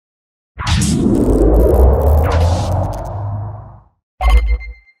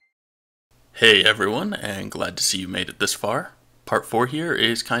Hey everyone, and glad to see you made it this far. Part 4 here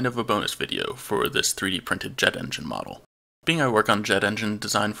is kind of a bonus video for this 3D printed jet engine model. Being I work on jet engine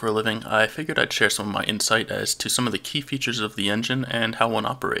design for a living, I figured I'd share some of my insight as to some of the key features of the engine and how one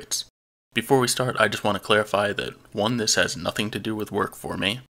operates. Before we start, I just want to clarify that 1, this has nothing to do with work for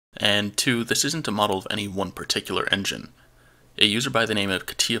me, and 2, this isn't a model of any one particular engine. A user by the name of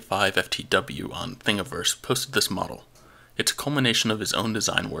Katia5FTW on Thingiverse posted this model. It's a culmination of his own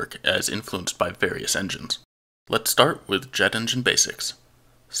design work as influenced by various engines. Let's start with jet engine basics.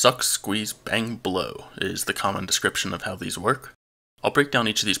 Suck, squeeze, bang, blow is the common description of how these work. I'll break down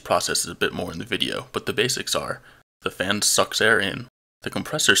each of these processes a bit more in the video, but the basics are: the fan sucks air in, the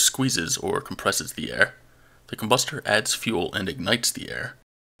compressor squeezes or compresses the air, the combustor adds fuel and ignites the air,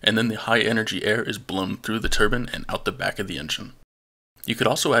 and then the high energy air is blown through the turbine and out the back of the engine. You could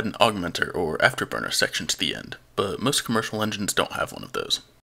also add an augmenter or afterburner section to the end, but most commercial engines don't have one of those.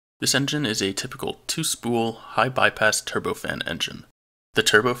 This engine is a typical 2-spool, high-bypass turbofan engine. The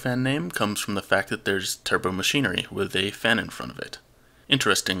turbofan name comes from the fact that there's turbo machinery with a fan in front of it.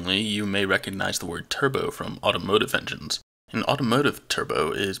 Interestingly, you may recognize the word turbo from automotive engines. An automotive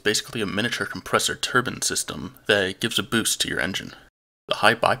turbo is basically a miniature compressor turbine system that gives a boost to your engine. The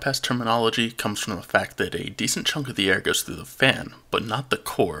high bypass terminology comes from the fact that a decent chunk of the air goes through the fan, but not the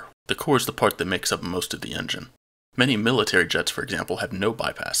core. The core is the part that makes up most of the engine. Many military jets, for example, have no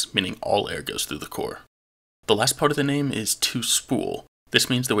bypass, meaning all air goes through the core. The last part of the name is 2-spool. This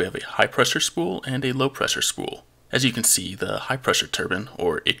means that we have a high-pressure spool and a low-pressure spool. As you can see, the high-pressure turbine,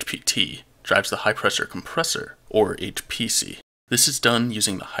 or HPT, drives the high-pressure compressor, or HPC. This is done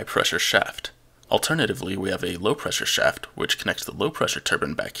using the high-pressure shaft. Alternatively, we have a low-pressure shaft, which connects the low-pressure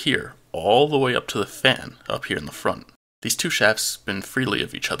turbine back here, all the way up to the fan, up here in the front. These two shafts spin freely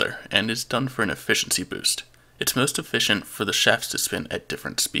of each other, and is done for an efficiency boost. It's most efficient for the shafts to spin at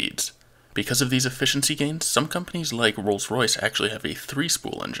different speeds. Because of these efficiency gains, some companies like Rolls-Royce actually have a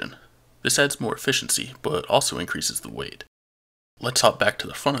 3-spool engine. This adds more efficiency, but also increases the weight. Let's hop back to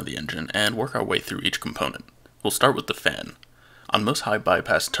the front of the engine and work our way through each component. We'll start with the fan. On most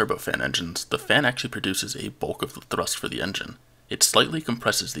high-bypass turbofan engines, the fan actually produces a bulk of the thrust for the engine. It slightly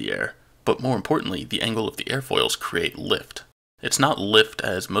compresses the air, but more importantly, the angle of the airfoils create lift. It's not lift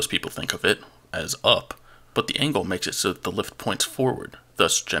as most people think of it, as up, but the angle makes it so that the lift points forward,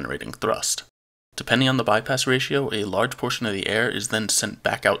 thus generating thrust. Depending on the bypass ratio, a large portion of the air is then sent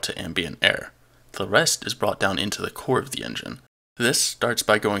back out to ambient air. The rest is brought down into the core of the engine. This starts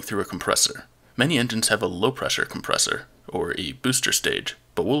by going through a compressor. Many engines have a low-pressure compressor, or a booster stage,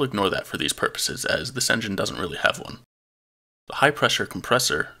 but we'll ignore that for these purposes as this engine doesn't really have one. The high-pressure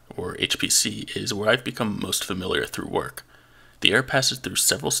compressor, or HPC, is where I've become most familiar through work. The air passes through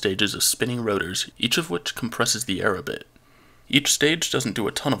several stages of spinning rotors, each of which compresses the air a bit. Each stage doesn't do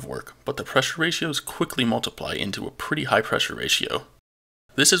a ton of work, but the pressure ratios quickly multiply into a pretty high pressure ratio.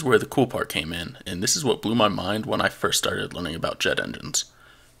 This is where the cool part came in, and this is what blew my mind when I first started learning about jet engines.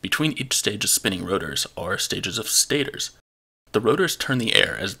 Between each stage of spinning rotors are stages of stators. The rotors turn the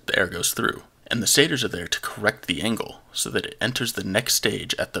air as the air goes through, and the stators are there to correct the angle so that it enters the next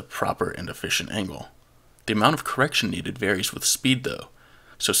stage at the proper and efficient angle. The amount of correction needed varies with speed though,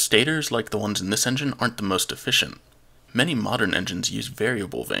 so stators like the ones in this engine aren't the most efficient. Many modern engines use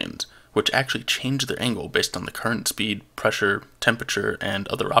variable vanes, which actually change their angle based on the current speed, pressure, temperature, and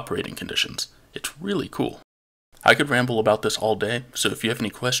other operating conditions. It's really cool. I could ramble about this all day, so if you have any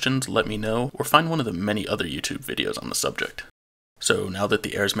questions, let me know, or find one of the many other YouTube videos on the subject. So now that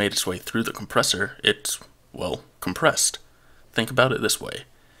the air's made its way through the compressor, it's, well, compressed. Think about it this way.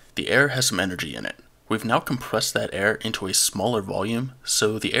 The air has some energy in it. We've now compressed that air into a smaller volume,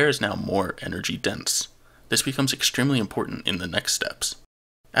 so the air is now more energy dense. This becomes extremely important in the next steps.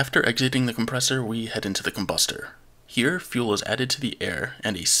 After exiting the compressor, we head into the combustor. Here, fuel is added to the air,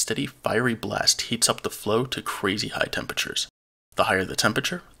 and a steady fiery blast heats up the flow to crazy high temperatures. The higher the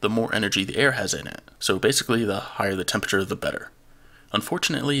temperature, the more energy the air has in it, so basically the higher the temperature, the better.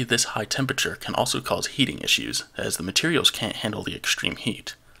 Unfortunately, this high temperature can also cause heating issues, as the materials can't handle the extreme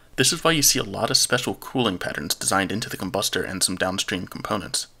heat. This is why you see a lot of special cooling patterns designed into the combustor and some downstream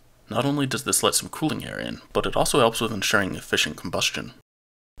components. Not only does this let some cooling air in, but it also helps with ensuring efficient combustion.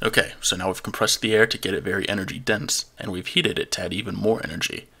 Okay, so now we've compressed the air to get it very energy dense, and we've heated it to add even more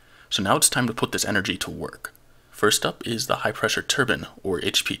energy. So now it's time to put this energy to work. First up is the high pressure turbine, or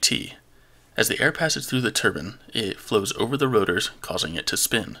HPT. As the air passes through the turbine, it flows over the rotors, causing it to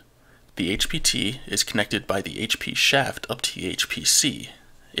spin. The HPT is connected by the HP shaft up to the HPC.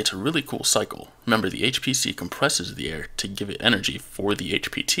 It's a really cool cycle. Remember, the HPC compresses the air to give it energy for the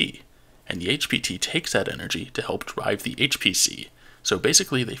HPT, and the HPT takes that energy to help drive the HPC, so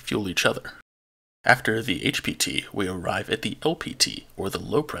basically they fuel each other. After the HPT, we arrive at the LPT, or the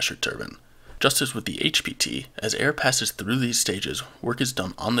low pressure turbine. Just as with the HPT, as air passes through these stages, work is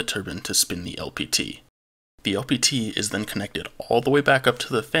done on the turbine to spin the LPT. The LPT is then connected all the way back up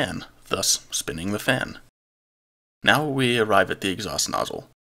to the fan, thus spinning the fan. Now we arrive at the exhaust nozzle.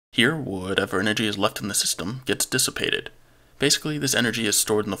 Here, whatever energy is left in the system gets dissipated. Basically, this energy is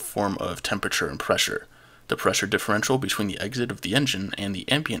stored in the form of temperature and pressure. The pressure differential between the exit of the engine and the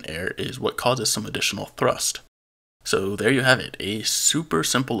ambient air is what causes some additional thrust. So there you have it, a super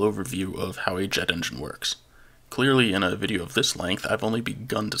simple overview of how a jet engine works. Clearly, in a video of this length, I've only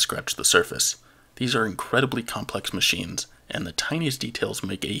begun to scratch the surface. These are incredibly complex machines, and the tiniest details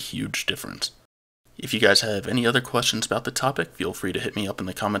make a huge difference. If you guys have any other questions about the topic, feel free to hit me up in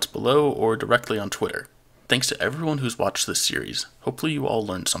the comments below or directly on Twitter. Thanks to everyone who's watched this series. Hopefully you all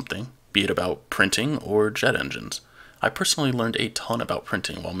learned something, be it about printing or jet engines. I personally learned a ton about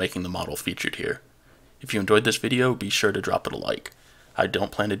printing while making the model featured here. If you enjoyed this video, be sure to drop it a like. I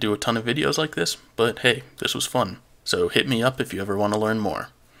don't plan to do a ton of videos like this, but hey, this was fun. So hit me up if you ever want to learn more.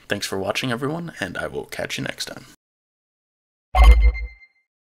 Thanks for watching everyone, and I will catch you next time.